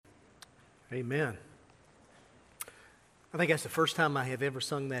Amen. I think that's the first time I have ever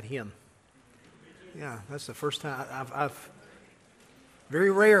sung that hymn. Yeah, that's the first time. I've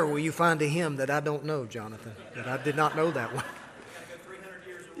very rare will you find a hymn that I don't know, Jonathan, that I did not know that one.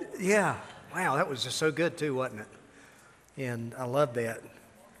 Yeah, wow, that was just so good too, wasn't it? And I love that.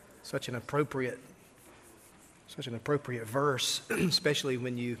 Such an appropriate verse, especially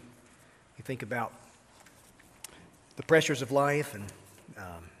when you think about the pressures of life and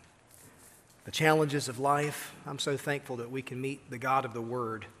the challenges of life. I'm so thankful that we can meet the God of the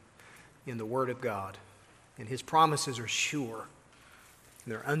Word in the Word of God. And His promises are sure.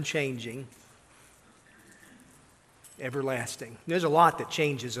 They're unchanging, everlasting. There's a lot that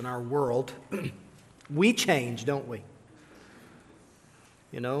changes in our world. We change, don't we?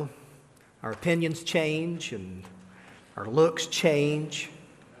 You know, our opinions change and our looks change.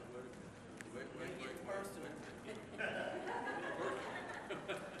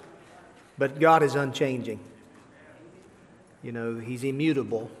 But God is unchanging. You know, He's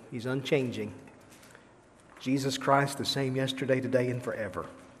immutable. He's unchanging. Jesus Christ, the same yesterday, today, and forever.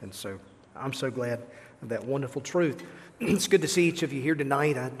 And so I'm so glad of that wonderful truth. It's good to see each of you here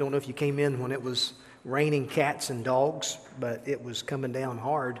tonight. I don't know if you came in when it was raining cats and dogs, but it was coming down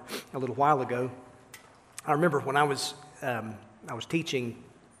hard a little while ago. I remember when I was teaching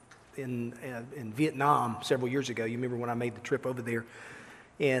in Vietnam several years ago. You remember when I made the trip over there?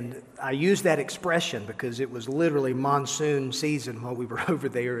 And I used that expression because it was literally monsoon season while we were over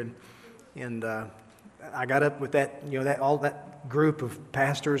there, and I got up with that, you know, all that group of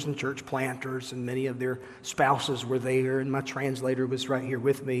pastors and church planters, and many of their spouses were there, and my translator was right here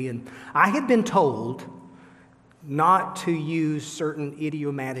with me, and I had been told not to use certain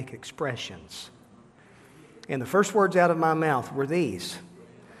idiomatic expressions. And the first words out of my mouth were these: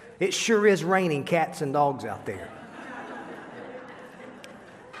 "It sure is raining cats and dogs out there."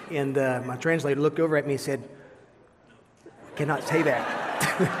 And my translator looked over at me and said, "Cannot say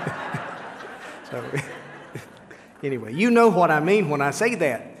that." So anyway, you know what I mean when I say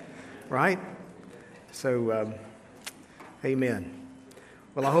that, right? So, amen.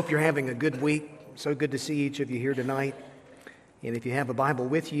 Well, I hope you're having a good week. So good to see each of you here tonight. And if you have a Bible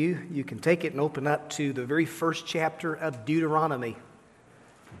with you, you can take it and open up to the very first chapter of Deuteronomy.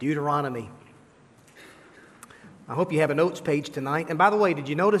 Deuteronomy. I hope you have a notes page tonight. And by the way, did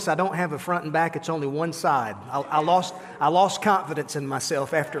you notice I don't have a front and back? It's only one side. I lost confidence in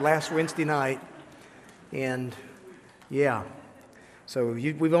myself after last Wednesday night. And yeah, so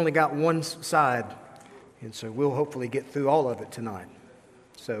we've only got one side. And so we'll hopefully get through all of it tonight.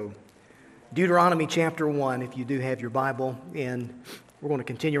 So Deuteronomy chapter 1, if you do have your Bible. And we're going to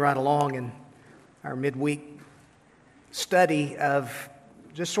continue right along in our midweek study of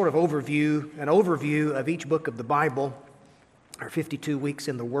just sort of an overview of each book of the Bible, our 52 weeks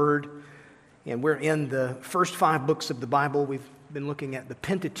in the Word. And we're in the first 5 books of the Bible. We've been looking at the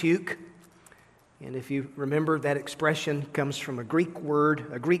Pentateuch. And if you remember, that expression comes from a Greek word,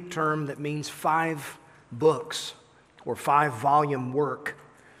 a Greek term that means 5 books or 5-volume work.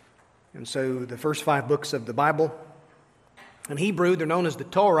 And so the first 5 books of the Bible, in Hebrew, they're known as the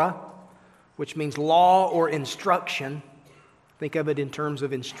Torah, which means law or instruction. Think of it in terms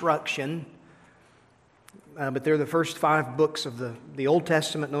of instruction. But they're the first 5 books of the Old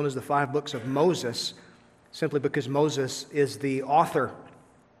Testament, known as the 5 books of Moses, simply because Moses is the author.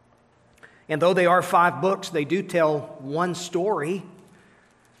 And though they are 5 books, they do tell one story.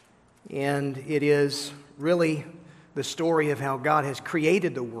 And it is really the story of how God has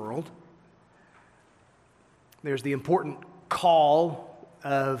created the world. There's the important call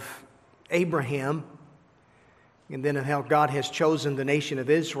of Abraham, and then of how God has chosen the nation of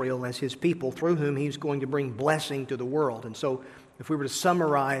Israel as His people, through whom He's going to bring blessing to the world. And so if we were to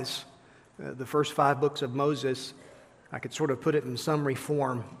summarize the first 5 books of Moses, I could sort of put it in summary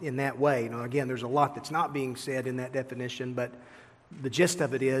form in that way. Now, again, there's a lot that's not being said in that definition, but the gist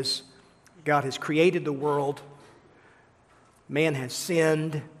of it is God has created the world. Man has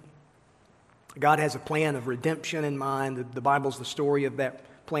sinned. God has a plan of redemption in mind. The Bible's the story of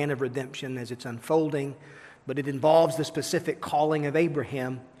that plan of redemption as it's unfolding. But it involves the specific calling of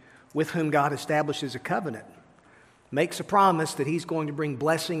Abraham, with whom God establishes a covenant, makes a promise that He's going to bring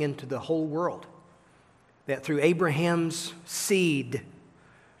blessing into the whole world, that through Abraham's seed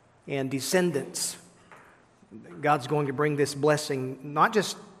and descendants, God's going to bring this blessing, not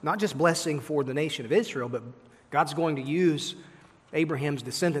just blessing for the nation of Israel, but God's going to use Abraham's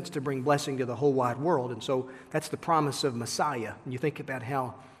descendants to bring blessing to the whole wide world. And so that's the promise of Messiah. And you think about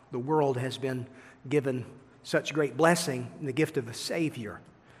how the world has been given such great blessing in the gift of a Savior.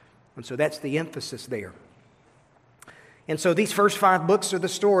 And so that's the emphasis there. And so these first 5 books are the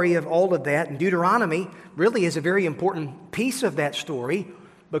story of all of that. And Deuteronomy really is a very important piece of that story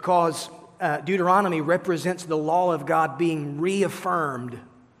because Deuteronomy represents the law of God being reaffirmed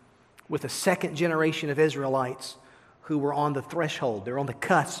with a second generation of Israelites who were on the threshold. They're on the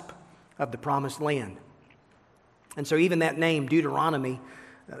cusp of the promised land. And so even that name, Deuteronomy,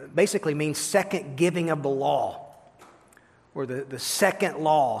 basically means second giving of the law, or the second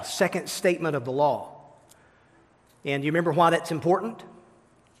law, second statement of the law. And you remember why that's important?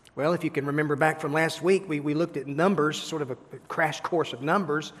 Well, if you can remember back from last week, we looked at Numbers, sort of a crash course of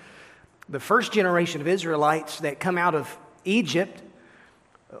Numbers. The first generation of Israelites that come out of Egypt,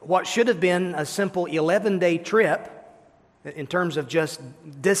 what should have been a simple 11-day trip in terms of just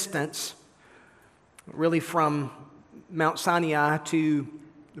distance, really from Mount Sinai to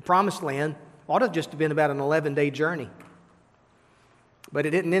the Promised Land, ought to have just been about an 11-day journey. But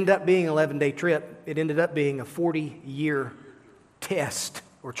it didn't end up being an 11-day trip. It ended up being a 40-year test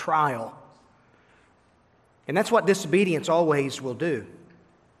or trial. And that's what disobedience always will do.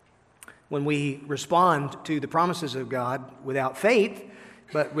 When we respond to the promises of God without faith,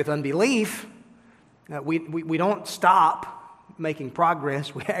 but with unbelief, we don't stop making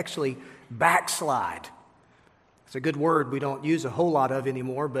progress. We actually backslide. It's a good word we don't use a whole lot of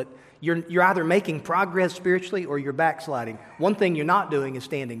anymore, but you're either making progress spiritually or you're backsliding. One thing you're not doing is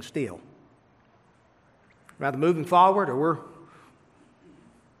standing still. You're either moving forward or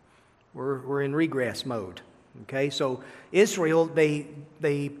we're in regress mode. Okay, so Israel, they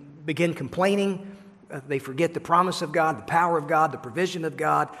begin complaining. They forget the promise of God, the power of God, the provision of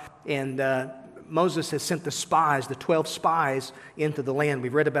God, and Moses has sent the spies, the 12 spies, into the land.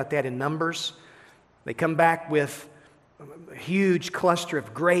 We've read about that in Numbers. They come back with a huge cluster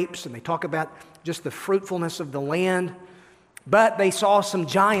of grapes, and they talk about just the fruitfulness of the land. But they saw some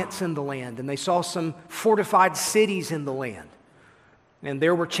giants in the land, and they saw some fortified cities in the land. And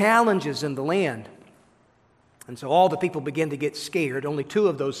there were challenges in the land. And so all the people began to get scared. Only 2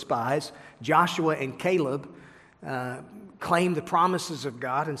 of those spies, Joshua and Caleb, claimed the promises of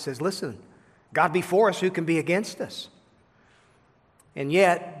God and says, listen, God be for us, who can be against us? And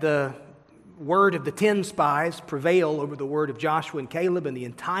yet the word of the 10 spies prevail over the word of Joshua and Caleb, and the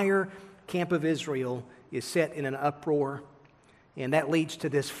entire camp of Israel is set in an uproar. And that leads to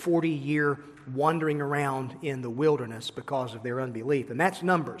this 40-year wandering around in the wilderness because of their unbelief. And that's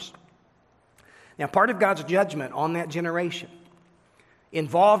Numbers. Now, part of God's judgment on that generation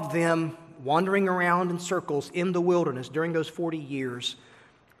involved them wandering around in circles in the wilderness during those 40 years.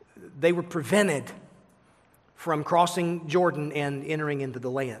 They were prevented from crossing Jordan and entering into the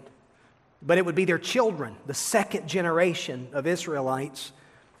land. But it would be their children, the second generation of Israelites,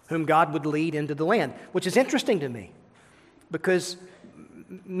 whom God would lead into the land, which is interesting to me because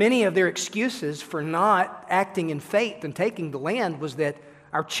many of their excuses for not acting in faith and taking the land was that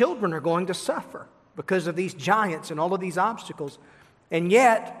our children are going to suffer because of these giants and all of these obstacles. And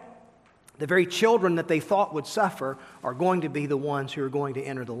yet, the very children that they thought would suffer are going to be the ones who are going to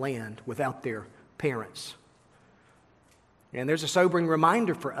enter the land without their parents. And there's a sobering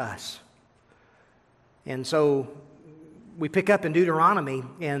reminder for us. And so we pick up in Deuteronomy,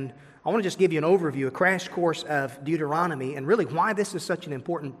 and I want to just give you an overview, a crash course of Deuteronomy, and really why this is such an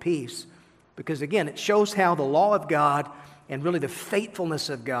important piece. Because again, it shows how the law of God and really the faithfulness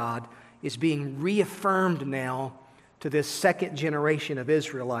of God is being reaffirmed now to this second generation of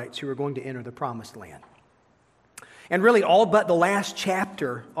Israelites who are going to enter the promised land. And really all but the last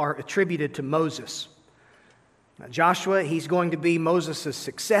chapter are attributed to Moses. Now, Joshua, he's going to be Moses'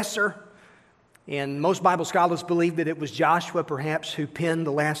 successor. And most Bible scholars believe that it was Joshua perhaps who penned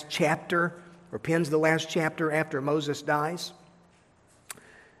the last chapter or pens the last chapter after Moses dies.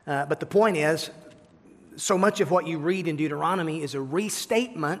 But the point is, so much of what you read in Deuteronomy is a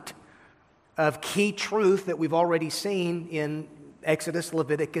restatement of key truth that we've already seen in Exodus,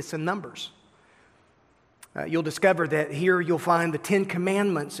 Leviticus, and Numbers. You'll discover that here you'll find the 10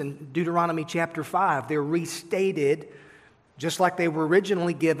 Commandments in Deuteronomy chapter 5. They're restated just like they were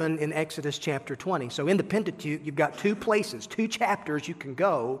originally given in Exodus chapter 20. So in the Pentateuch, you've got 2 places, 2 chapters you can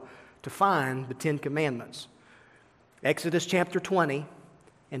go to find the 10 Commandments. Exodus chapter 20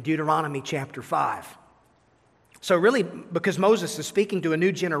 and Deuteronomy chapter 5. So really, because Moses is speaking to a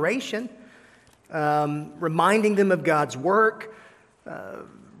new generation, reminding them of God's work,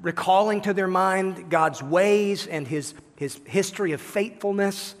 recalling to their mind God's ways and his history of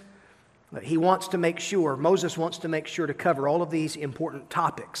faithfulness, he wants to make sure, Moses wants to make sure to cover all of these important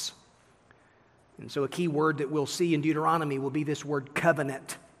topics. And so a key word that we'll see in Deuteronomy will be this word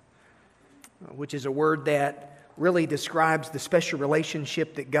covenant, which is a word that really describes the special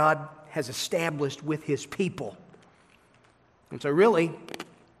relationship that God has established with his people. And so really,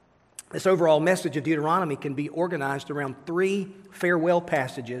 this overall message of Deuteronomy can be organized around 3 farewell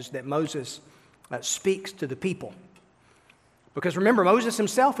passages that Moses speaks to the people. Because remember, Moses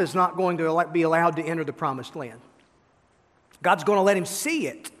himself is not going to be allowed to enter the promised land. God's going to let him see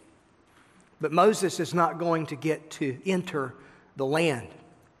it, but Moses is not going to get to enter the land.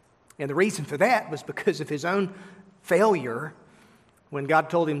 And the reason for that was because of his own failure when God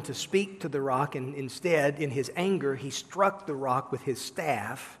told him to speak to the rock, and instead, in his anger, he struck the rock with his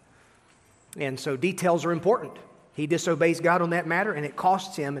staff. And so details are important. He disobeys God on that matter, and it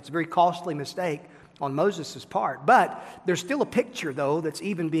costs him. It's a very costly mistake on Moses' part. But there's still a picture, though, that's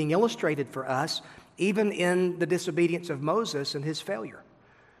even being illustrated for us, even in the disobedience of Moses and his failure.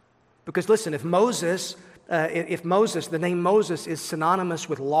 Because listen, if Moses, the name Moses is synonymous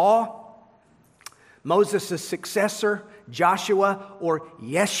with law, Moses' successor, Joshua or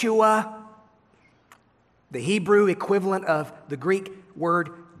Yeshua, the Hebrew equivalent of the Greek word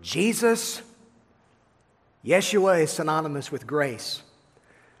Jesus, Yeshua is synonymous with grace.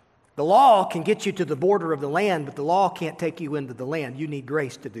 The law can get you to the border of the land, but the law can't take you into the land. You need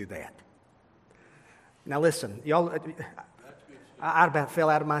grace to do that. Now listen, y'all, I about fell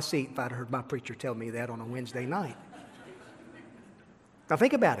out of my seat if I'd heard my preacher tell me that on a Wednesday night. Now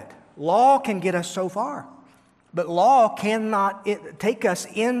think about it. Law can get us so far, but law cannot take us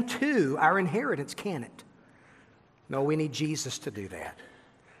into our inheritance, can it? No, we need Jesus to do that.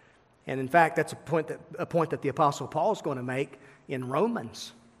 And in fact, that's a point that the Apostle Paul is going to make in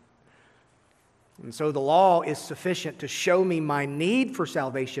Romans. And so the law is sufficient to show me my need for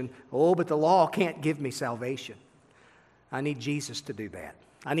salvation. Oh, but the law can't give me salvation. I need Jesus to do that.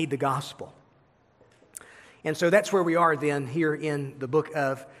 I need the gospel. And so that's where we are then here in the book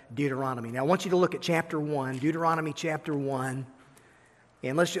of Deuteronomy. Now I want you to look at chapter 1, Deuteronomy chapter 1.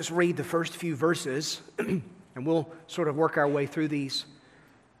 And let's just read the first few verses. And we'll sort of work our way through these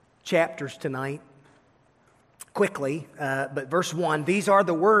chapters tonight quickly. But verse 1, these are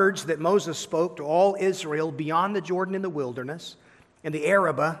the words that Moses spoke to all Israel beyond the Jordan in the wilderness, in the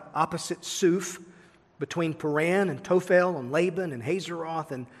Arabah opposite Suf, between Paran and Tophel and Laban and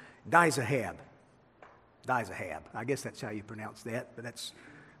Hazeroth and Dizahab. Dizahab. I guess that's how you pronounce that, but that's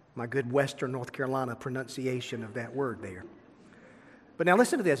my good Western North Carolina pronunciation of that word there. But now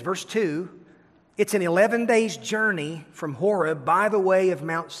listen to this, verse 2. It's an 11 days journey from Horeb by the way of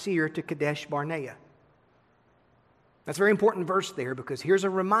Mount Seir to Kadesh Barnea. That's a very important verse there because here's a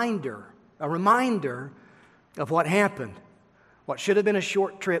reminder of what happened. What should have been a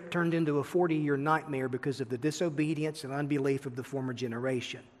short trip turned into a 40-year nightmare because of the disobedience and unbelief of the former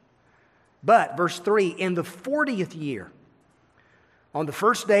generation. But, verse 3, in the 40th year, on the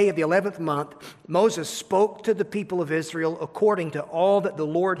first day of the 11th month, Moses spoke to the people of Israel according to all that the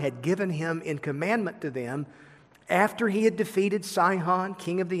Lord had given him in commandment to them after he had defeated Sihon,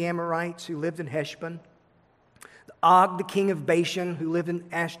 king of the Amorites, who lived in Heshbon, Og, the king of Bashan, who lived in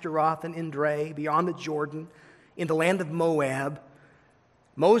Ashtaroth and Edrei, beyond the Jordan, in the land of Moab.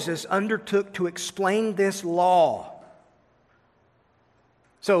 Moses undertook to explain this law.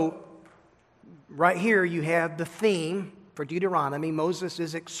 So, right here you have the theme for Deuteronomy. Moses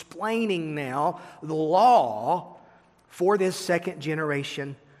is explaining now the law for this second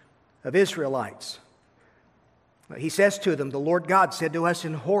generation of Israelites. He says to them, the Lord God said to us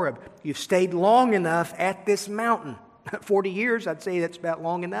in Horeb, you've stayed long enough at this mountain. 40 years, I'd say that's about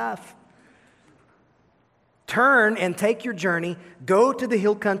long enough. Turn and take your journey. Go to the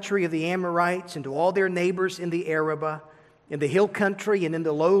hill country of the Amorites and to all their neighbors in the Arabah, in the hill country and in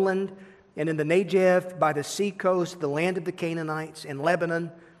the lowland, and in the Negev by the sea coast, the land of the Canaanites, and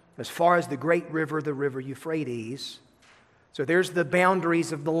Lebanon, as far as the great river, the river Euphrates. So there's the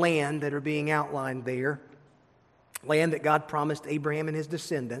boundaries of the land that are being outlined there. Land that God promised Abraham and his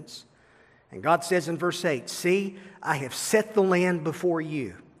descendants. And God says in verse 8, see, I have set the land before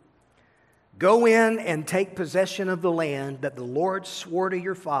you. Go in and take possession of the land that the Lord swore to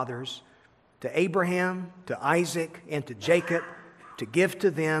your fathers, to Abraham, to Isaac, and to Jacob, to give to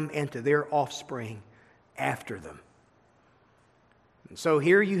them and to their offspring after them. And so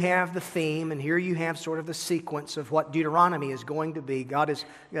here you have the theme, and here you have sort of the sequence of what Deuteronomy is going to be. God is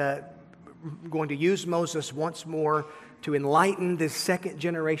going to use Moses once more to enlighten this second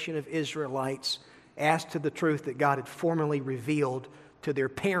generation of Israelites as to the truth that God had formerly revealed to their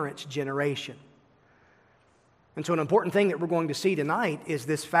parents' generation. And so an important thing that we're going to see tonight is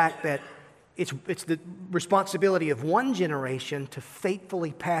this fact that it's the responsibility of one generation to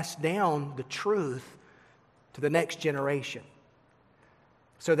faithfully pass down the truth to the next generation.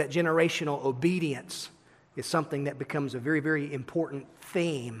 So that generational obedience is something that becomes a very, very important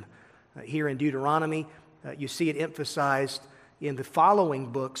theme here in Deuteronomy. You see it emphasized in the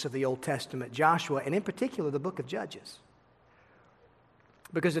following books of the Old Testament, Joshua, and in particular the book of Judges.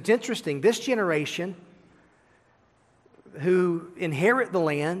 Because it's interesting, this generation who inherit the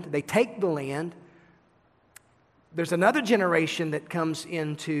land, they take the land, there's another generation that comes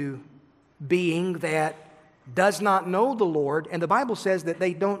into being that does not know the Lord, and the Bible says that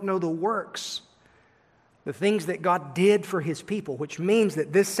they don't know the works, the things that God did for His people, which means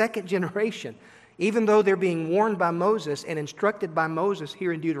that this second generation, even though they're being warned by Moses and instructed by Moses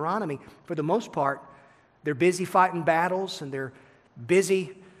here in Deuteronomy, for the most part, they're busy fighting battles and they're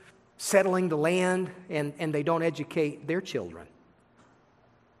busy settling the land, and they don't educate their children.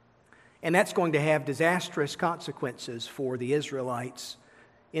 And that's going to have disastrous consequences for the Israelites,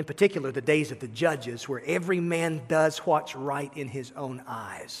 in particular the days of the judges, where every man does what's right in his own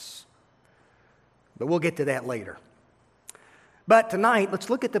eyes. But we'll get to that later. But tonight, let's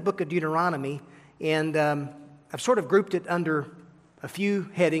look at the book of Deuteronomy, and I've sort of grouped it under a few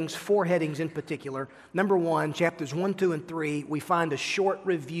headings, 4 headings in particular. Number 1, chapters 1, 2, and 3, we find a short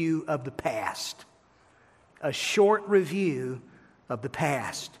review of the past. A short review of the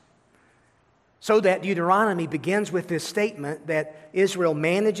past. So that Deuteronomy begins with this statement that Israel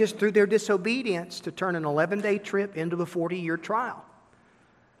manages through their disobedience to turn an 11-day trip into a 40-year trial.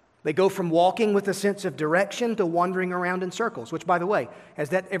 They go from walking with a sense of direction to wandering around in circles, which, by the way, has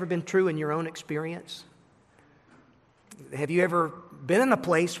that ever been true in your own experience? Have you ever been in a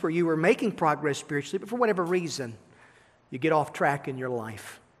place where you were making progress spiritually, but for whatever reason, you get off track in your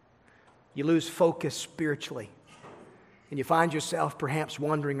life? You lose focus spiritually, and you find yourself perhaps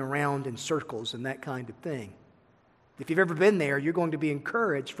wandering around in circles and that kind of thing. If you've ever been there, you're going to be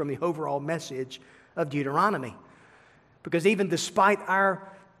encouraged from the overall message of Deuteronomy. Because even despite our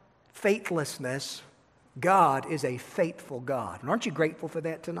faithlessness, God is a faithful God. And aren't you grateful for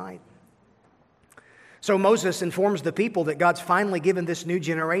that tonight? So Moses informs the people that God's finally given this new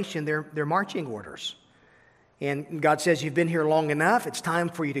generation their marching orders. And God says, you've been here long enough. It's time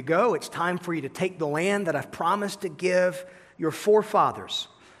for you to go. It's time for you to take the land that I've promised to give your forefathers.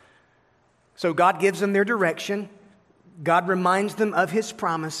 So God gives them their direction. God reminds them of His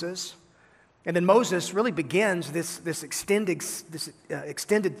promises. And then Moses really begins this extended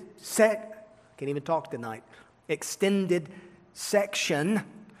section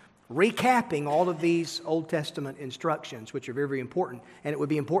recapping all of these Old Testament instructions, which are very, very important. And it would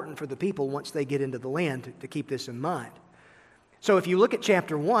be important for the people once they get into the land to keep this in mind. So if you look at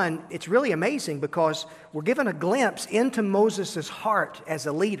chapter 1, it's really amazing because we're given a glimpse into Moses' heart as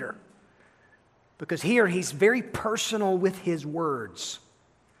a leader. Because here he's very personal with his words.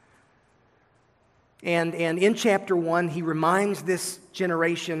 And in chapter 1, he reminds this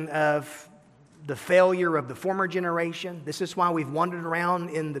generation of the failure of the former generation. This is why we've wandered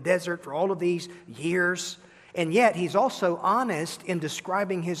around in the desert for all of these years. And yet, he's also honest in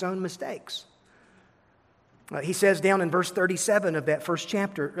describing his own mistakes. He says down in verse 37 of that first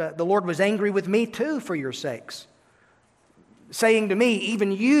chapter, the Lord was angry with me too for your sakes, saying to me,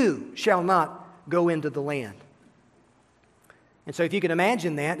 even you shall not go into the land. And so if you can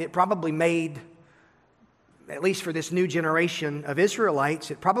imagine that, it probably made, at least for this new generation of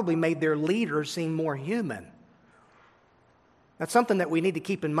Israelites, it probably made their leaders seem more human. That's something that we need to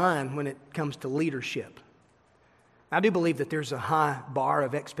keep in mind when it comes to leadership. I do believe that there's a high bar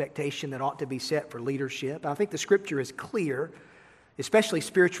of expectation that ought to be set for leadership. I think the Scripture is clear, especially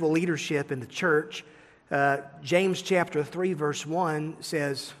spiritual leadership in the church. James chapter 3 verse 1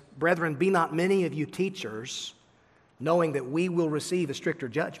 says, brethren, be not many of you teachers, knowing that we will receive a stricter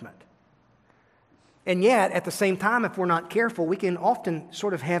judgment. And yet, at the same time, if we're not careful, we can often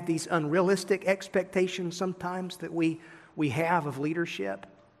sort of have these unrealistic expectations sometimes that we have of leadership.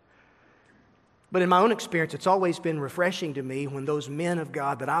 But in my own experience, it's always been refreshing to me when those men of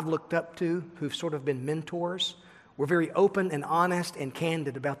God that I've looked up to, who've sort of been mentors, were very open and honest and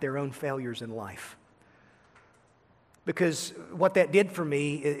candid about their own failures in life. Because what that did for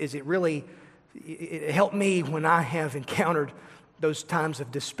me is it helped me when I have encountered those times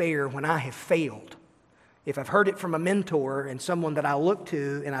of despair, when I have failed. If I've heard it from a mentor and someone that I look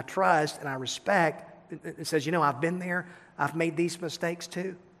to and I trust and I respect, it says, you know, I've been there, I've made these mistakes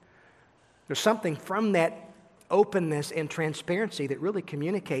too. There's something from that openness and transparency that really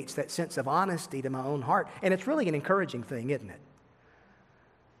communicates that sense of honesty to my own heart. And it's really an encouraging thing, isn't it?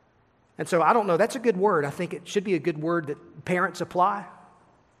 And so I don't know, that's a good word. I think it should be a good word that parents apply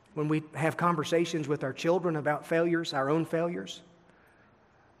when we have conversations with our children about failures, our own failures.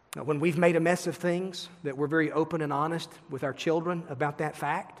 When we've made a mess of things, that we're very open and honest with our children about that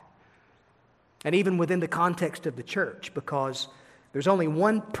fact. And even within the context of the church, because there's only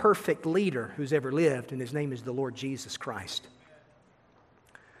one perfect leader who's ever lived, and his name is the Lord Jesus Christ.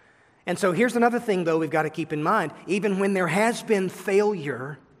 And so here's another thing, though, we've got to keep in mind. Even when there has been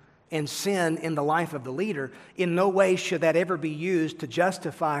failure and sin in the life of the leader, in no way should that ever be used to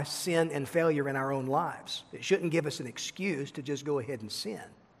justify sin and failure in our own lives. It shouldn't give us an excuse to just go ahead and sin.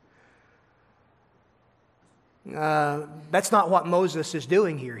 That's not what Moses is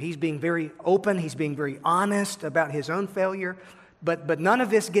doing here. He's being very open. He's being very honest about his own failure. But none of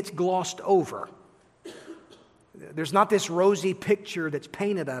this gets glossed over. There's not this rosy picture that's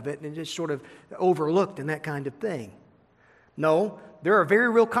painted of it and just sort of overlooked and that kind of thing. No, there are very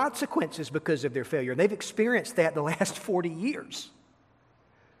real consequences because of their failure. They've experienced that the last 40 years.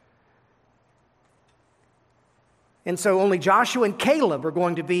 And so only Joshua and Caleb are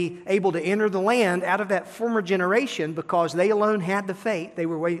going to be able to enter the land out of that former generation because they alone had the faith. They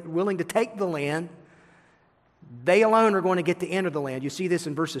were willing to take the land. They alone are going to get to enter the land. You see this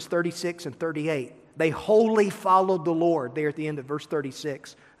in verses 36 and 38. They wholly followed the Lord there at the end of verse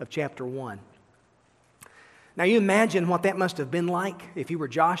 36 of chapter 1. Now you imagine what that must have been like if you were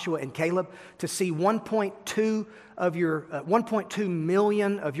Joshua and Caleb to see 1.2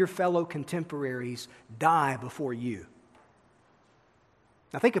 million of your fellow contemporaries die before you.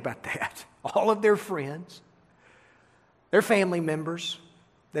 Now think about that. All of their friends, their family members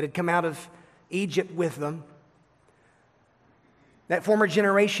that had come out of Egypt with them, that former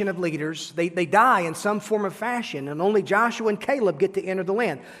generation of leaders, they die in some form of fashion, and only Joshua and Caleb get to enter the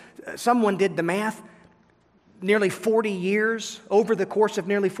land. Someone did the math. Nearly 40 years, over the course of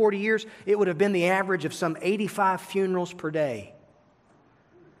nearly 40 years, it would have been the average of some 85 funerals per day.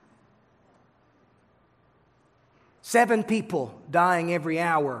 7 people dying every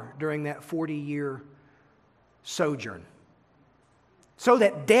hour during that 40-year sojourn. So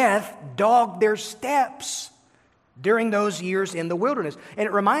that death dogged their steps during those years in the wilderness. And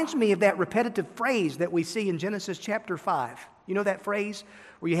it reminds me of that repetitive phrase that we see in Genesis chapter 5. You know that phrase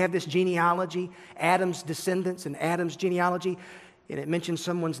where you have this genealogy, Adam's descendants and Adam's genealogy, and it mentions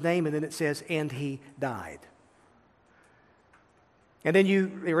someone's name and then it says, and he died. And then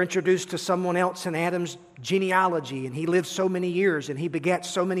you are introduced to someone else in Adam's genealogy, and he lived so many years and he begat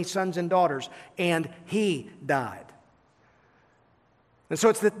so many sons and daughters, and he died. And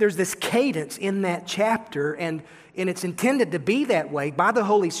so there's this cadence in that chapter, and it's intended to be that way by the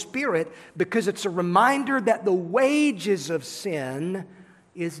Holy Spirit because it's a reminder that the wages of sin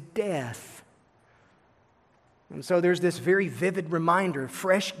is death. And so there's this very vivid reminder.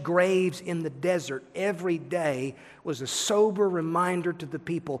 Fresh graves in the desert every day was a sober reminder to the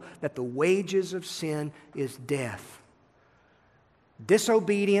people that the wages of sin is death.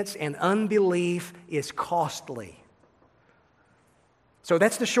 Disobedience and unbelief is costly. So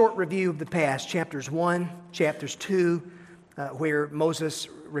that's the short review of the past, chapters 1, chapters 2, where Moses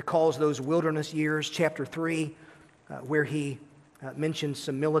recalls those wilderness years, chapter 3, where he mentions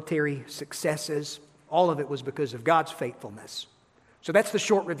some military successes. All of it was because of God's faithfulness. So that's the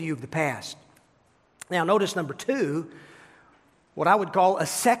short review of the past. Now notice number 2, what I would call a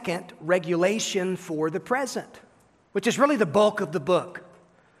second regulation for the present, which is really the bulk of the book,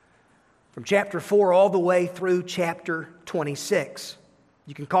 from chapter 4 all the way through chapter 26.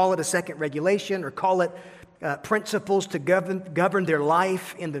 You can call it a second regulation or call it principles to govern their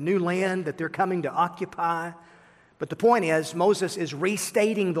life in the new land that they're coming to occupy. But the point is, Moses is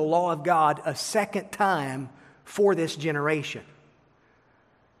restating the law of God a second time for this generation.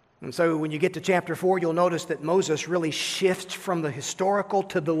 And so when you get to chapter 4, you'll notice that Moses really shifts from the historical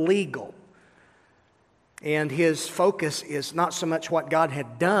to the legal. And his focus is not so much what God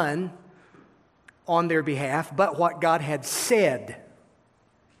had done on their behalf, but what God had said.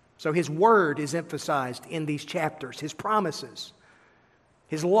 So his word is emphasized in these chapters, his promises,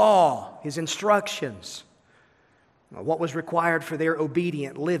 his law, his instructions, what was required for their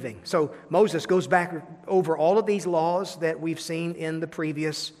obedient living. So Moses goes back over all of these laws that we've seen in the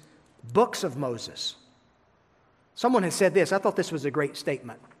previous books of Moses. Someone has said this, I thought this was a great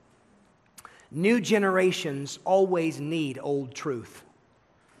statement. New generations always need old truth.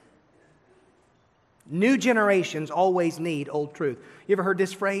 New generations always need old truth. You ever heard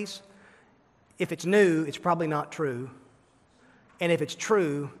this phrase? If it's new, it's probably not true. And if it's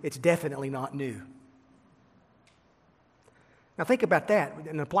true, it's definitely not new. Now think about that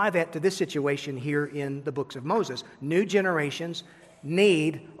and apply that to this situation here in the books of Moses. New generations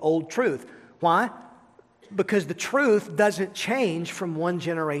need old truth. Why? Because the truth doesn't change from one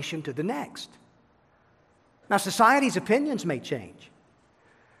generation to the next. Now society's opinions may change.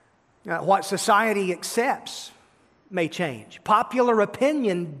 What society accepts may change. Popular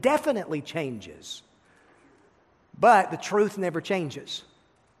opinion definitely changes. But the truth never changes.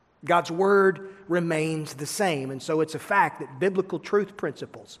 God's word remains the same. And so it's a fact that biblical truth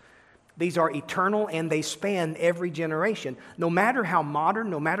principles These are eternal and they span every generation. No matter how modern,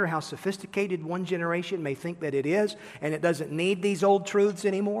 no matter how sophisticated one generation may think that it is, and it doesn't need these old truths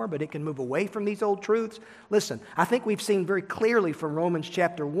anymore, but it can move away from these old truths. Listen, I think we've seen very clearly from Romans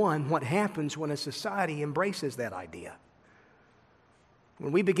chapter 1 what happens when a society embraces that idea.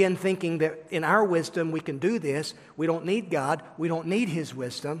 When we begin thinking that in our wisdom we can do this, we don't need God, we don't need His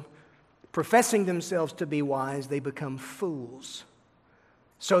wisdom, professing themselves to be wise, they become fools.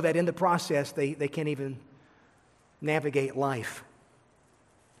 So that in the process, they can't even navigate life.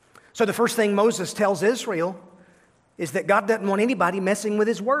 So the first thing Moses tells Israel is that God doesn't want anybody messing with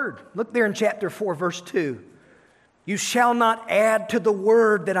His word. Look there in chapter 4, verse 2. You shall not add to the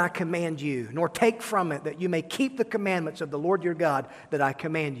word that I command you, nor take from it, that you may keep the commandments of the Lord your God that I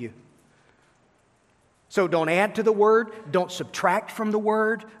command you. So don't add to the word, don't subtract from the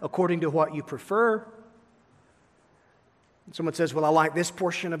word according to what you prefer. Someone says, well, I like this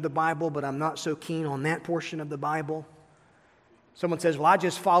portion of the Bible, but I'm not so keen on that portion of the Bible. Someone says, well, I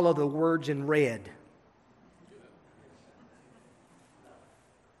just follow the words in red.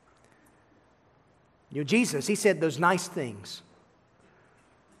 You know, Jesus, He said those nice things.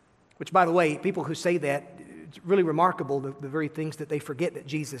 Which, by the way, people who say that, it's really remarkable, the very things that they forget that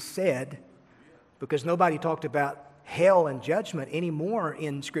Jesus said, because nobody talked about hell and judgment any more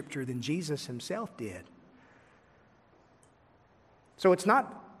in Scripture than Jesus Himself did. So it's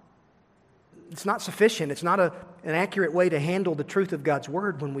not sufficient. It's not an accurate way to handle the truth of God's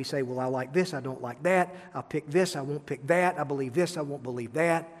Word when we say, well, I like this, I don't like that. I'll pick this, I won't pick that. I believe this, I won't believe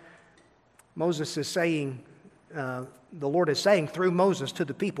that. Moses is saying, the Lord is saying through Moses to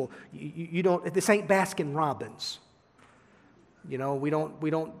the people, you don't. This ain't Baskin Robbins. You know, we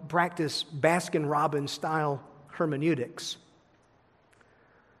don't practice Baskin Robbins style hermeneutics.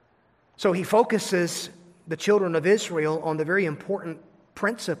 So He focuses the children of Israel on the very important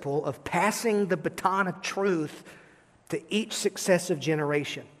principle of passing the baton of truth to each successive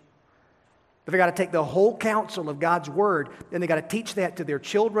generation. They've got to take the whole counsel of God's Word, then they've got to teach that to their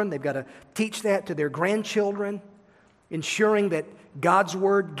children, they've got to teach that to their grandchildren, ensuring that God's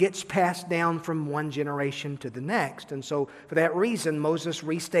Word gets passed down from one generation to the next. And so for that reason, Moses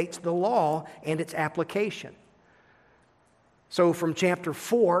restates the law and its application. So from chapter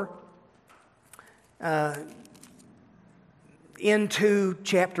 4, into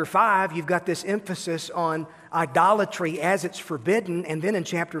chapter 5, you've got this emphasis on idolatry as it's forbidden. And then in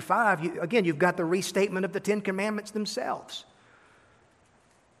chapter 5, you've got the restatement of the Ten Commandments themselves.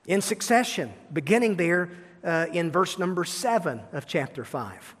 In succession, beginning there in verse number 7 of chapter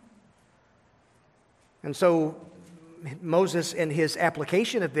 5. And so Moses and his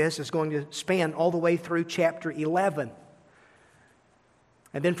application of this is going to span all the way through chapter 11.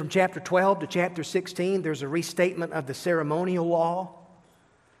 And then from chapter 12 to chapter 16, there's a restatement of the ceremonial law.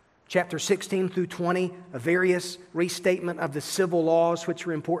 Chapter 16 through 20, a various restatement of the civil laws which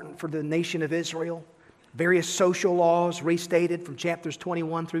were important for the nation of Israel. Various social laws restated from chapters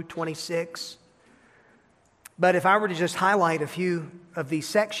 21 through 26. But if I were to just highlight a few of these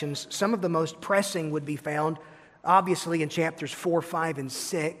sections, some of the most pressing would be found, obviously, in chapters 4, 5, and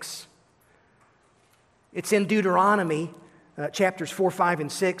 6. It's in Deuteronomy, chapters 4, 5,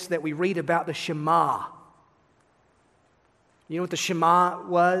 and 6, that we read about the Shema. You know what the Shema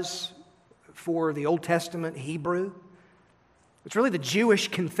was for the Old Testament Hebrew? It's really the Jewish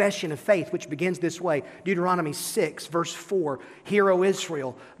confession of faith, which begins this way. Deuteronomy 6, verse 4. Hear, O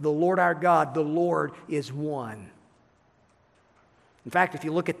Israel, the Lord our God, the Lord is one. In fact, if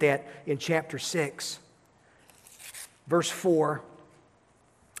you look at that in chapter 6, verse 4,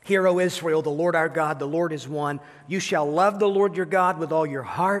 Hear, O Israel, the Lord our God, the Lord is one. You shall love the Lord your God with all your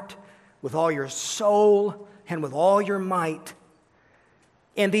heart, with all your soul, and with all your might.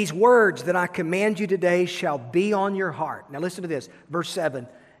 And these words that I command you today shall be on your heart. Now listen to this, verse 7.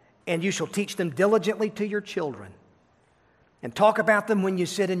 And you shall teach them diligently to your children, and talk about them when you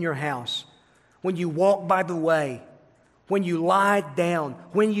sit in your house, when you walk by the way, when you lie down,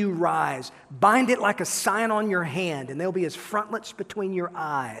 when you rise. Bind it like a sign on your hand, and they'll be as frontlets between your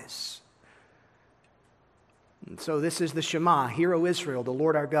eyes. And so this is the Shema. Hear, O Israel, the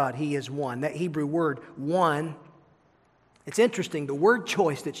Lord our God, He is one. That Hebrew word, one, it's interesting, the word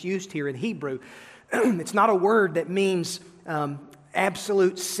choice that's used here in Hebrew, it's not a word that means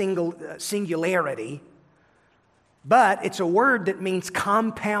absolute singularity, but it's a word that means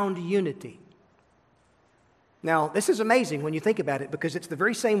compound unity. Now, this is amazing when you think about it, because it's the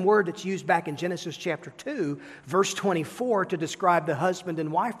very same word that's used back in Genesis chapter 2, verse 24, to describe the husband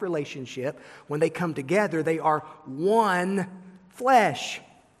and wife relationship. When they come together, they are one flesh.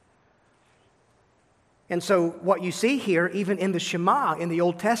 And so what you see here, even in the Shema in the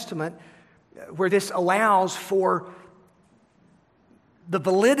Old Testament, where this allows for the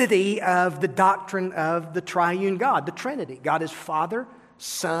validity of the doctrine of the triune God, the Trinity. God is Father,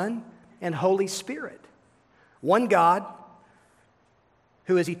 Son, and Holy Spirit. One God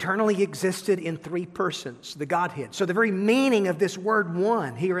who has eternally existed in three persons, the Godhead. So the very meaning of this word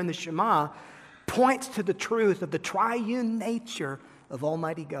one here in the Shema points to the truth of the triune nature of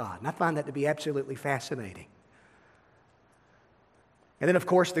Almighty God. And I find that to be absolutely fascinating. And then, of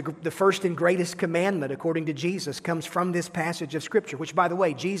course, the first and greatest commandment, according to Jesus, comes from this passage of Scripture, which, by the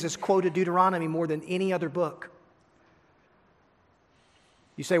way, Jesus quoted Deuteronomy more than any other book.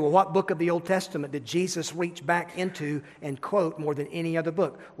 You say, well, what book of the Old Testament did Jesus reach back into and quote more than any other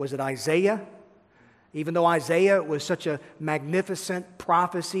book? Was it Isaiah? Even though Isaiah was such a magnificent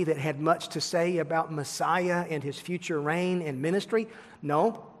prophecy that had much to say about Messiah and his future reign and ministry,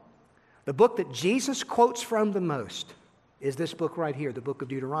 no. The book that Jesus quotes from the most is this book right here, the book of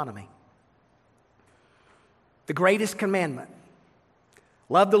Deuteronomy. The greatest commandment.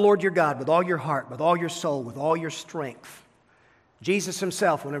 Love the Lord your God with all your heart, with all your soul, with all your strength. Jesus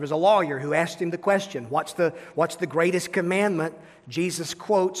himself, when there was a lawyer who asked him the question, what's the greatest commandment? Jesus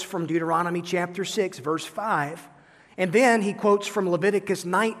quotes from Deuteronomy chapter 6, verse 5. And then he quotes from Leviticus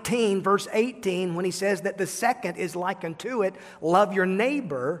 19, verse 18, when he says that the second is like unto it, love your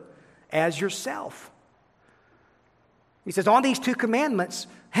neighbor as yourself. He says, on these two commandments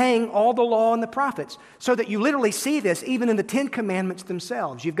hang all the law and the prophets. So that you literally see this even in the 10 commandments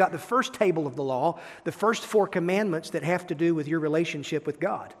themselves. You've got the first table of the law, the first 4 commandments that have to do with your relationship with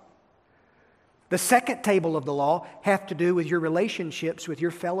God. The second table of the law have to do with your relationships with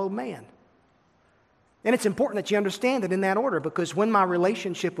your fellow man. And it's important that you understand it in that order, because when my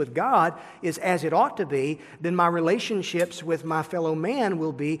relationship with God is as it ought to be, then my relationships with my fellow man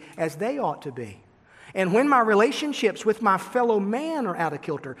will be as they ought to be. And when my relationships with my fellow man are out of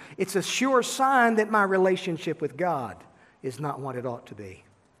kilter, it's a sure sign that my relationship with God is not what it ought to be.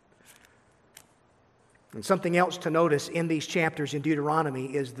 And something else to notice in these chapters in Deuteronomy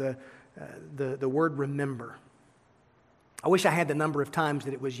is the word remember. I wish I had the number of times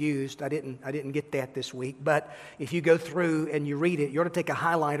that it was used. I didn't get that this week. But if you go through and you read it, you ought to take a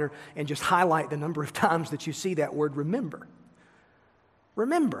highlighter and just highlight the number of times that you see that word remember.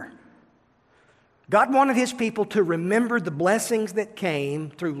 Remember. God wanted His people to remember the blessings that came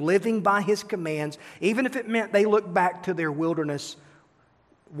through living by His commands, even if it meant they looked back to their wilderness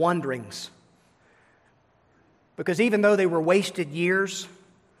wanderings. Because even though they were wasted years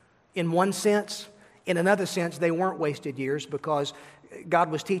in one sense, in another sense, they weren't wasted years, because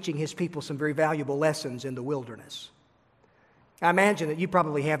God was teaching His people some very valuable lessons in the wilderness. I imagine that you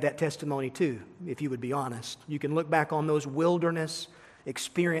probably have that testimony too, if you would be honest. You can look back on those wilderness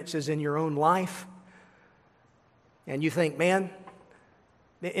experiences in your own life, and you think, man,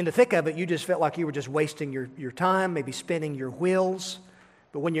 in the thick of it, you just felt like you were just wasting your time, maybe spinning your wheels.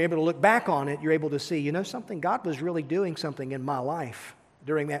 But when you're able to look back on it, you're able to see, you know something, God was really doing something in my life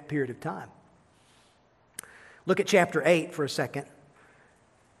during that period of time. Look at chapter 8 for a second.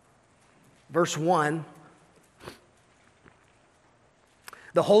 Verse 1.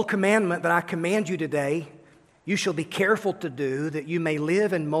 The whole commandment that I command you today, you shall be careful to do, that you may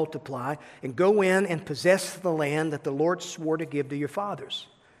live and multiply, and go in and possess the land that the Lord swore to give to your fathers.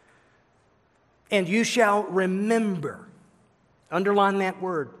 And you shall remember, underline that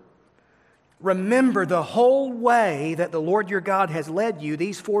word, remember the whole way that the Lord your God has led you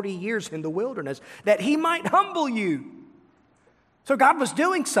these 40 years in the wilderness, that He might humble you. So God was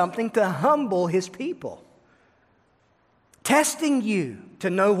doing something to humble His people, testing you to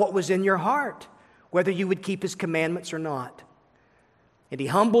know what was in your heart, whether you would keep His commandments or not. And He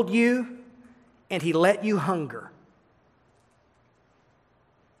humbled you, and He let you hunger.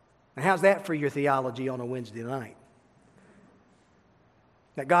 Now, how's that for your theology on a Wednesday night?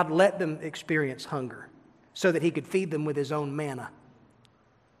 That God let them experience hunger so that He could feed them with His own manna.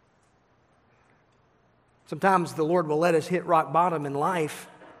 Sometimes the Lord will let us hit rock bottom in life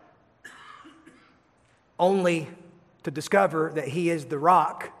only to discover that He is the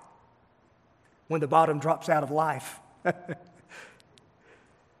rock when the bottom drops out of life.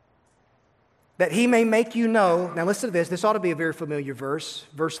 That He may make you know, now listen to this, this ought to be a very familiar verse,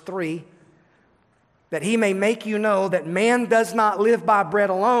 verse 3, that He may make you know that man does not live by bread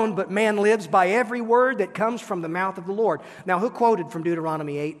alone, but man lives by every word that comes from the mouth of the Lord. Now, who quoted from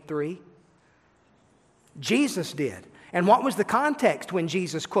Deuteronomy 8:3? Jesus did. And what was the context when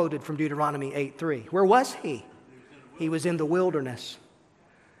Jesus quoted from Deuteronomy 8:3? Where was He? He was in the wilderness.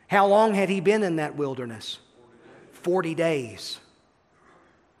 How long had He been in that wilderness? 40 days.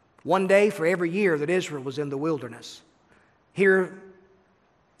 One day for every year that Israel was in the wilderness. Here,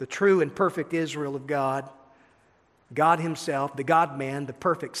 the true and perfect Israel of God, God Himself, the God-man, the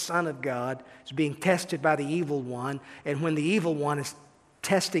perfect Son of God, is being tested by the evil one. And when the evil one is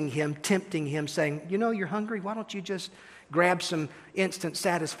testing Him, tempting Him, saying, you know, you're hungry, why don't you just grab some instant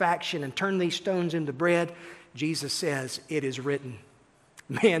satisfaction and turn these stones into bread? Jesus says, it is written,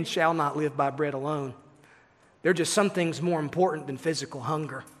 man shall not live by bread alone. There are just some things more important than physical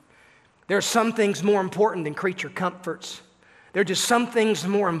hunger. There are some things more important than creature comforts. There are just some things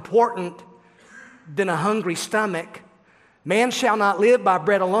more important than a hungry stomach. Man shall not live by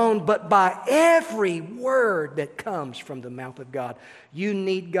bread alone, but by every word that comes from the mouth of God. You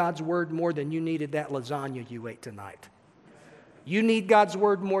need God's word more than you needed that lasagna you ate tonight. You need God's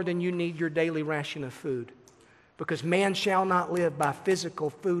word more than you need your daily ration of food. Because man shall not live by physical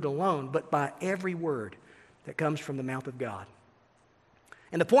food alone, but by every word that comes from the mouth of God.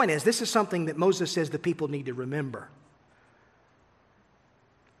 And the point is, this is something that Moses says the people need to remember.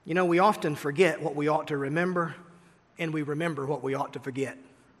 You know, we often forget what we ought to remember, and we remember what we ought to forget.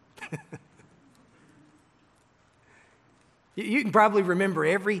 You can probably remember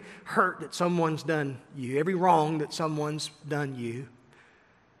every hurt that someone's done you, every wrong that someone's done you.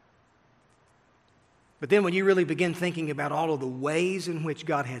 But then when you really begin thinking about all of the ways in which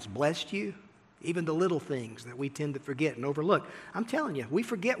God has blessed you, even the little things that we tend to forget and overlook, I'm telling you, we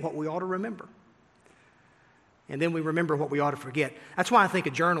forget what we ought to remember. And then we remember what we ought to forget. That's why I think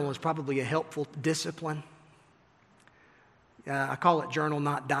a journal is probably a helpful discipline. I call it journal,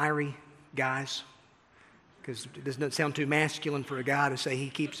 not diary, guys, because it doesn't sound too masculine for a guy to say he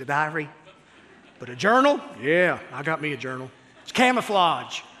keeps a diary. But a journal? Yeah, I got me a journal. It's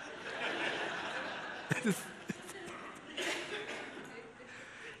camouflage.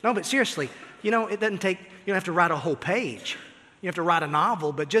 No, but seriously, you know, it doesn't take, you don't have to write a whole page. You have to write a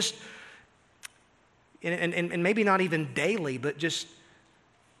novel, but just, and maybe not even daily, but just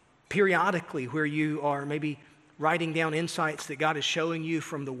periodically where you are maybe writing down insights that God is showing you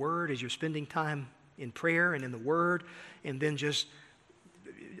from the Word as you're spending time in prayer and in the Word, and then just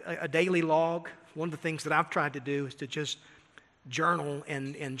a daily log. One of the things that I've tried to do is to just journal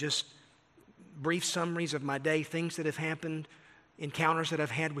and just brief summaries of my day, things that have happened, encounters that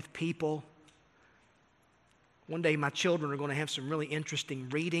I've had with people. One day my children are going to have some really interesting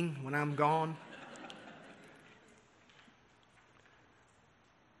reading when I'm gone.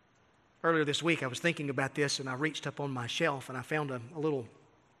 Earlier this week I was thinking about this, and I reached up on my shelf and I found a little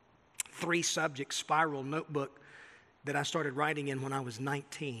 3-subject spiral notebook that I started writing in when I was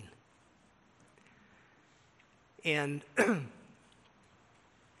 19. And I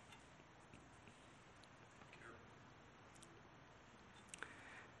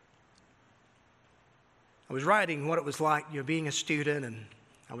was writing what it was like, you know, being a student, and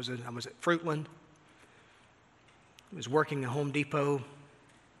I was at Fruitland. I was working at Home Depot,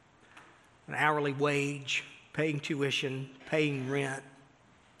 an hourly wage, paying tuition, paying rent,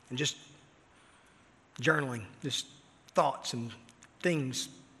 and just journaling, just thoughts and things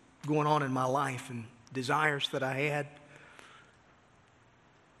going on in my life and desires that I had.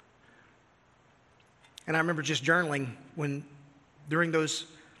 And I remember just journaling during those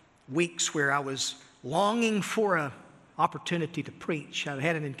weeks where I was longing for an opportunity to preach. I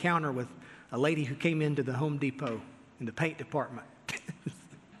had an encounter with a lady who came into the Home Depot in the paint department.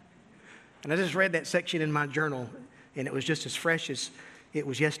 And I just read that section in my journal, and it was just as fresh as it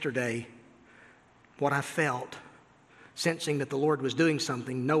was yesterday, what I felt, sensing that the Lord was doing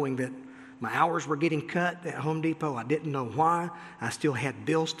something, knowing that my hours were getting cut at Home Depot. I didn't know why. I still had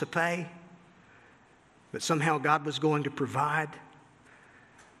bills to pay, but somehow God was going to provide.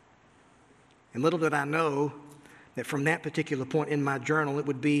 And little did I know that from that particular point in my journal, it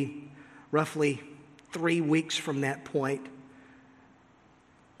would be roughly 3 weeks from that point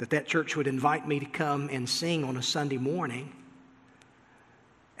that church would invite me to come and sing on a Sunday morning.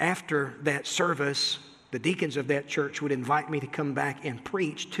 After that service, the deacons of that church would invite me to come back and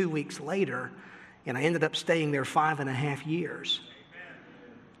preach 2 weeks later, and I ended up staying there 5.5 years.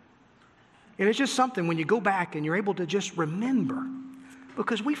 And it's just something when you go back and you're able to just remember,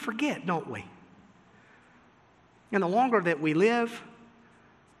 because we forget, don't we? And the longer that we live,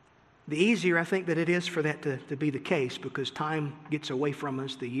 the easier I think that it is for that to be the case, because time gets away from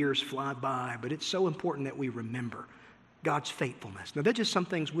us, the years fly by, but it's so important that we remember God's faithfulness. Now, there's just some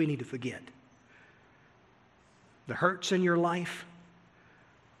things we need to forget. The hurts in your life,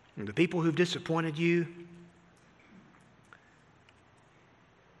 and the people who've disappointed you,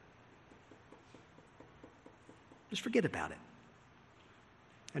 just forget about it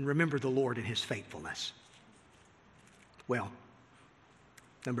and remember the Lord and His faithfulness. Well,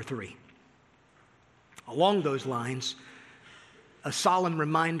 Number 3. Along those lines, a solemn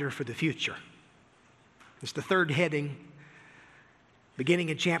reminder for the future. It's the third heading, beginning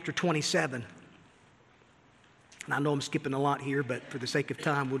in chapter 27. And I know I'm skipping a lot here, but for the sake of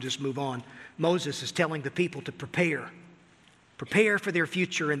time, we'll just move on. Moses is telling the people to prepare for their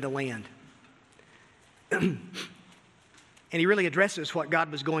future in the land. And he really addresses what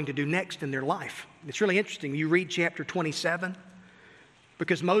God was going to do next in their life. It's really interesting. You read chapter 27,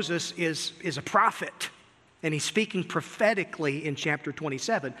 because Moses is a prophet, and he's speaking prophetically in chapter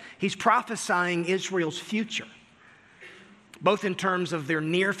 27. He's prophesying Israel's future, both in terms of their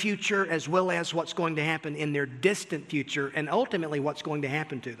near future as well as what's going to happen in their distant future, and ultimately what's going to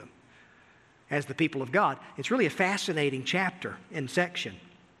happen to them as the people of God. It's really a fascinating chapter and section.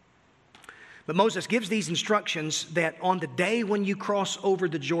 But Moses gives these instructions that on the day when you cross over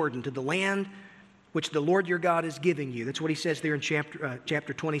the Jordan to the land which the Lord your God is giving you, that's what he says there in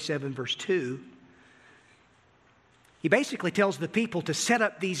chapter 27, verse 2. He basically tells the people to set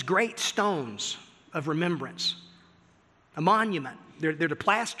up these great stones of remembrance, a monument. They're to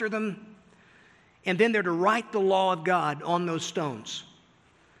plaster them, and then they're to write the law of God on those stones.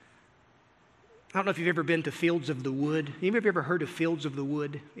 I don't know if you've ever been to Fields of the Wood. Have you ever heard of Fields of the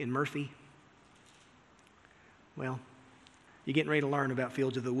Wood in Murphy? Well, you're getting ready to learn about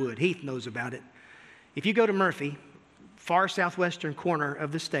Fields of the Wood. Heath knows about it. If you go to Murphy, far southwestern corner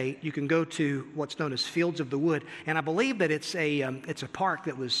of the state, you can go to what's known as Fields of the Wood. And I believe that it's a park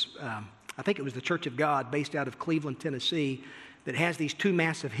that was, I think it was the Church of God based out of Cleveland, Tennessee, that has these two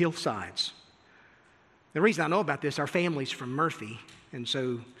massive hillsides. The reason I know about this, our family's from Murphy. And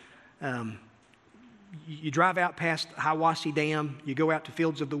so you drive out past Hiawassee Dam, you go out to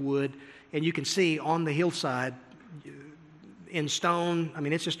Fields of the Wood, and you can see on the hillside in stone, I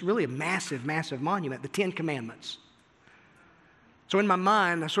mean, it's just really a massive, massive monument, the 10 Commandments. So in my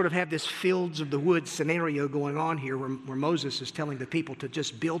mind, I sort of have this Fields of the Wood scenario going on here where Moses is telling the people to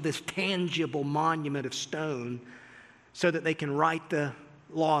just build this tangible monument of stone so that they can write the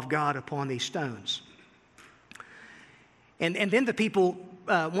law of God upon these stones. And then the people,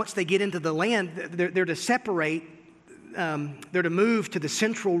 once they get into the land, they're to separate, they're to move to the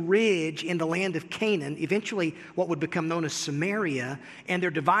central ridge in the land of Canaan, eventually what would become known as Samaria, and they're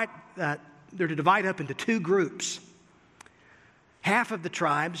to divide up into two groups. Half of the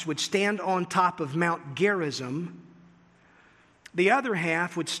tribes would stand on top of Mount Gerizim. The other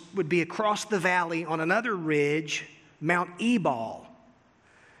half would be across the valley on another ridge, Mount Ebal.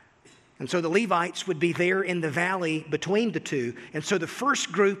 And so the Levites would be there in the valley between the two. And so the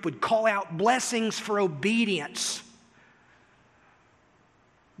first group would call out blessings for obedience.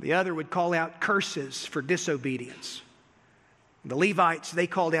 The other would call out curses for disobedience. The Levites, they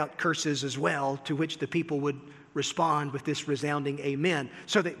called out curses as well, to which the people would respond with this resounding amen.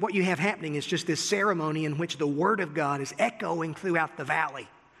 So that what you have happening is just this ceremony in which the word of God is echoing throughout the valley,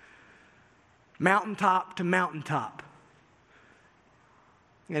 mountaintop to mountaintop.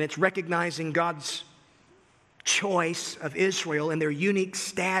 And it's recognizing God's choice of Israel and their unique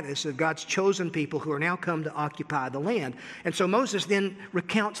status of God's chosen people who are now come to occupy the land. And so Moses then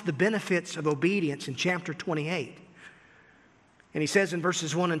recounts the benefits of obedience in chapter 28. And he says in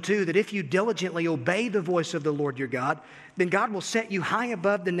verses 1 and 2 that if you diligently obey the voice of the Lord your God, then God will set you high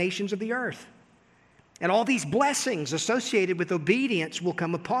above the nations of the earth. And all these blessings associated with obedience will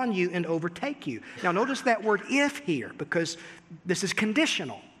come upon you and overtake you. Now notice that word if here, because this is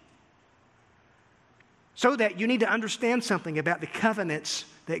conditional. So that you need to understand something about the covenants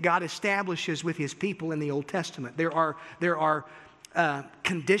that God establishes with his people in the Old Testament. There are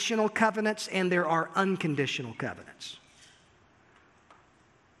conditional covenants and there are unconditional covenants.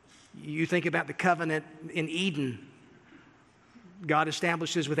 You think about the covenant in Eden God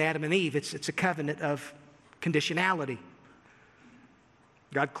establishes with Adam and Eve. It's a covenant of conditionality.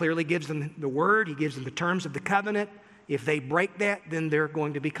 God clearly gives them the word. He gives them the terms of the covenant. If they break that, then there are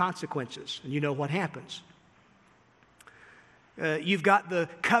going to be consequences. And you know what happens. You've got the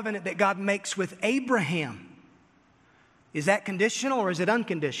covenant that God makes with Abraham. Is that conditional or is it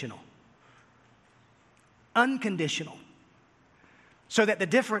unconditional? Unconditional. So that the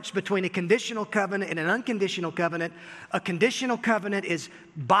difference between a conditional covenant and an unconditional covenant, a conditional covenant is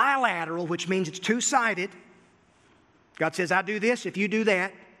bilateral, which means it's two-sided. God says, I do this if you do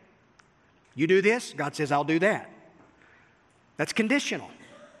that. You do this, God says, I'll do that. That's conditional.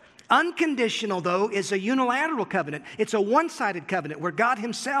 Unconditional, though, is a unilateral covenant. It's a one-sided covenant where God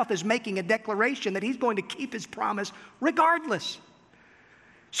himself is making a declaration that he's going to keep his promise regardless.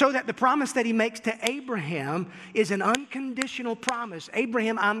 So that the promise that he makes to Abraham is an unconditional promise.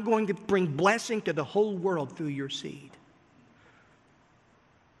 Abraham, I'm going to bring blessing to the whole world through your seed.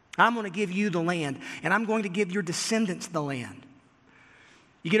 I'm going to give you the land, and I'm going to give your descendants the land.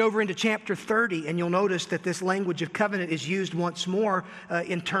 You get over into chapter 30, and you'll notice that this language of covenant is used once more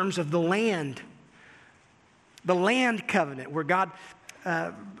in terms of the land. The land covenant, where God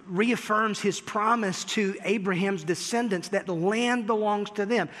reaffirms his promise to Abraham's descendants that the land belongs to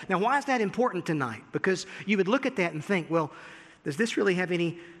them. Now, why is that important tonight? Because you would look at that and think, well, does this really have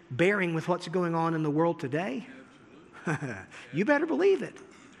any bearing with what's going on in the world today? You better believe it.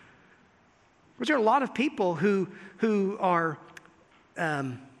 There are a lot of people who are, how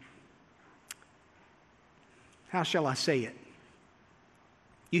shall I say it?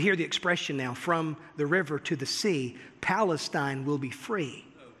 You hear the expression now, from the river to the sea, Palestine will be free.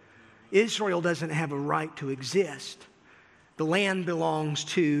 Israel doesn't have a right to exist. The land belongs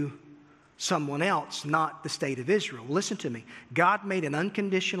to someone else, not the state of Israel. Listen to me. God made an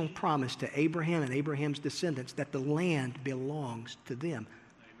unconditional promise to Abraham and Abraham's descendants that the land belongs to them.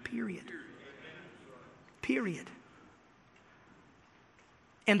 Period. Period.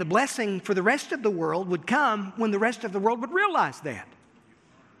 And the blessing for the rest of the world would come when the rest of the world would realize that.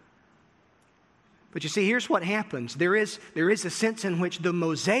 But you see, here's what happens. There is a sense in which the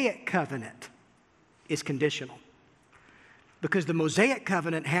Mosaic covenant is conditional. Because the Mosaic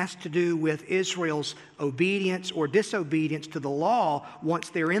covenant has to do with Israel's obedience or disobedience to the law once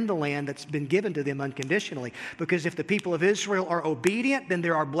they're in the land that's been given to them unconditionally. Because if the people of Israel are obedient, then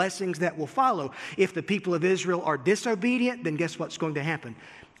there are blessings that will follow. If the people of Israel are disobedient, then guess what's going to happen?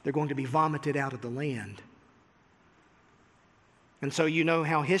 They're going to be vomited out of the land. And so you know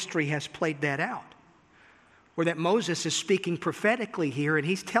how history has played that out. Where that Moses is speaking prophetically here, and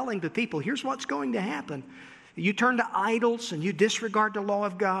he's telling the people, here's what's going to happen. You turn to idols and you disregard the law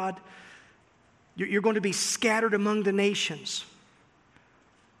of God, you're going to be scattered among the nations.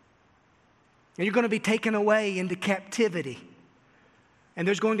 And you're going to be taken away into captivity. And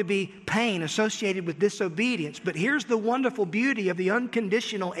there's going to be pain associated with disobedience. But here's the wonderful beauty of the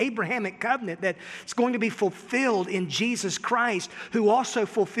unconditional Abrahamic covenant that's going to be fulfilled in Jesus Christ, who also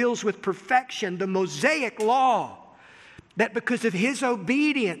fulfills with perfection the Mosaic law. That because of his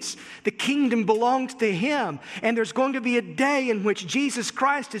obedience, the kingdom belongs to him. And there's going to be a day in which Jesus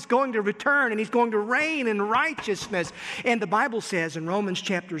Christ is going to return and he's going to reign in righteousness. And the Bible says in Romans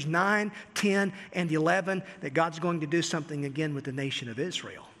chapters 9, 10, and 11 that God's going to do something again with the nation of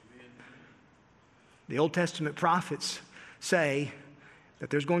Israel. The Old Testament prophets say that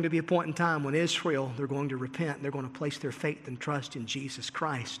there's going to be a point in time when Israel, they're going to repent. They're going to place their faith and trust in Jesus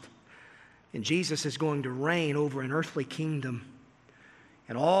Christ. And Jesus is going to reign over an earthly kingdom.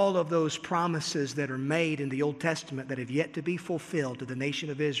 And all of those promises that are made in the Old Testament that have yet to be fulfilled to the nation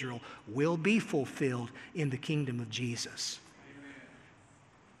of Israel will be fulfilled in the kingdom of Jesus. Amen.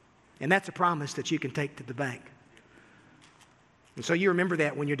 And that's a promise that you can take to the bank. And so you remember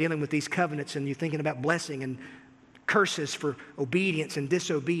that when you're dealing with these covenants and you're thinking about blessing and curses for obedience and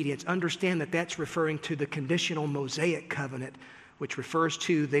disobedience. Understand that that's referring to the conditional Mosaic covenant, which refers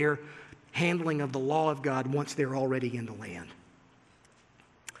to their handling of the law of God once they're already in the land.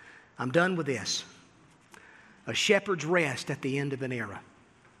 I'm done with this. A shepherd's rest at the end of an era.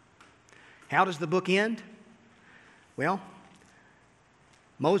 How does the book end? Well,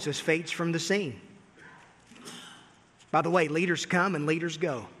 Moses fades from the scene. By the way, leaders come and leaders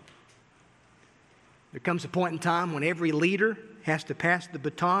go. There comes a point in time when every leader has to pass the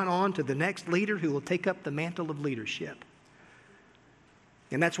baton on to the next leader who will take up the mantle of leadership.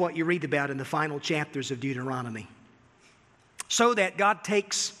 And that's what you read about in the final chapters of Deuteronomy. So that God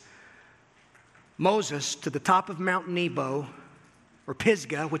takes Moses to the top of Mount Nebo, or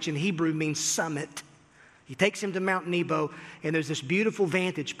Pisgah, which in Hebrew means summit. He takes him to Mount Nebo, and there's this beautiful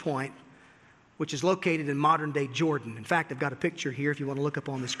vantage point, which is located in modern-day Jordan. In fact, I've got a picture here if you want to look up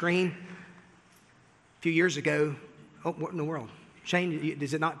on the screen. A few years ago, what in the world? Shane,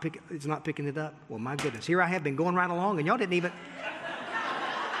 is it not it's not picking it up? Well, my goodness. Here I have been going right along, and y'all didn't even...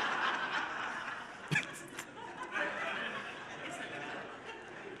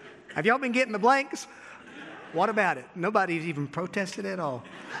 Have y'all been getting the blanks? What about it? Nobody's even protested at all.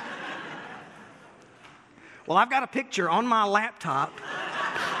 Well, I've got a picture on my laptop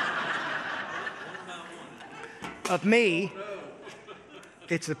of me.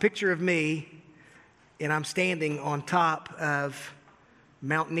 It's a picture of me, and I'm standing on top of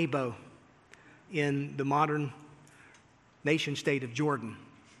Mount Nebo in the modern nation state of Jordan.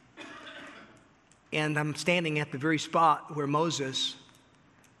 And I'm standing at the very spot where Moses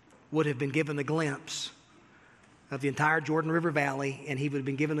would have been given a glimpse of the entire Jordan River Valley, and he would have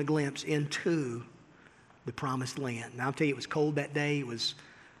been given a glimpse into the promised land. Now, I'll tell you, it was cold that day. There was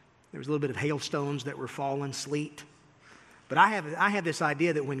a little bit of hailstones that were falling, sleet. But I have this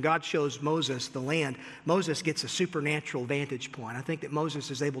idea that when God shows Moses the land, Moses gets a supernatural vantage point. I think that Moses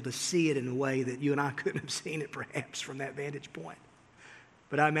is able to see it in a way that you and I couldn't have seen it perhaps from that vantage point.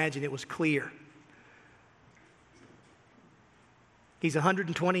 But I imagine it was clear. He's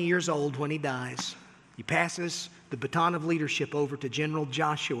 120 years old when he dies. He passes the baton of leadership over to General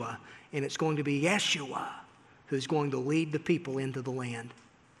Joshua, and it's going to be Yeshua who's going to lead the people into the land.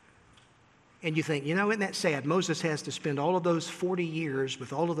 And you think, isn't that sad? Moses has to spend all of those 40 years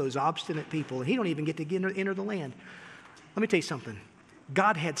with all of those obstinate people, and he don't even get to enter the land. Let me tell you something.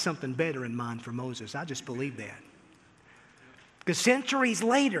 God had something better in mind for Moses. I just believe that. Because centuries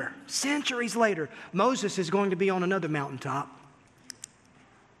later, Moses is going to be on another mountaintop.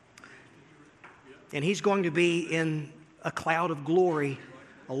 And he's going to be in a cloud of glory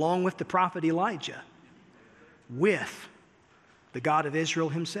along with the prophet Elijah, with the God of Israel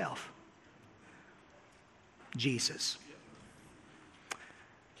himself, Jesus.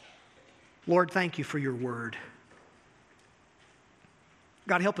 Lord, thank you for your word.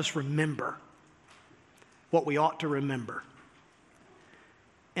 God, help us remember what we ought to remember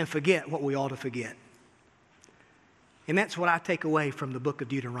and forget what we ought to forget. And that's what I take away from the book of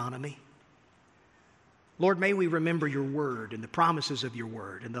Deuteronomy. Lord, may we remember your word and the promises of your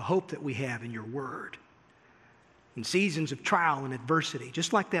word and the hope that we have in your word. In seasons of trial and adversity,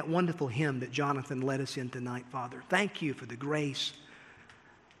 just like that wonderful hymn that Jonathan led us in tonight, Father. Thank you for the grace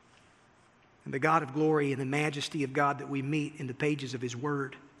and the God of glory and the majesty of God that we meet in the pages of his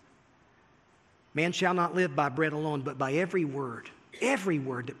word. Man shall not live by bread alone, but by every word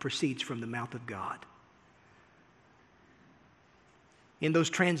that proceeds from the mouth of God. In those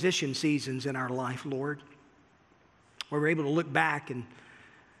transition seasons in our life, Lord, where we're able to look back and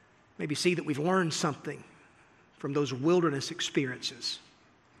maybe see that we've learned something from those wilderness experiences.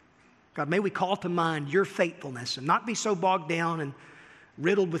 God, may we call to mind your faithfulness and not be so bogged down and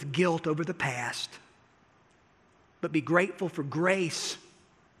riddled with guilt over the past, but be grateful for grace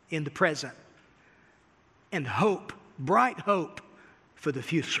in the present and hope, bright hope for the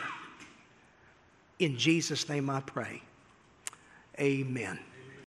future. In Jesus' name I pray. Amen.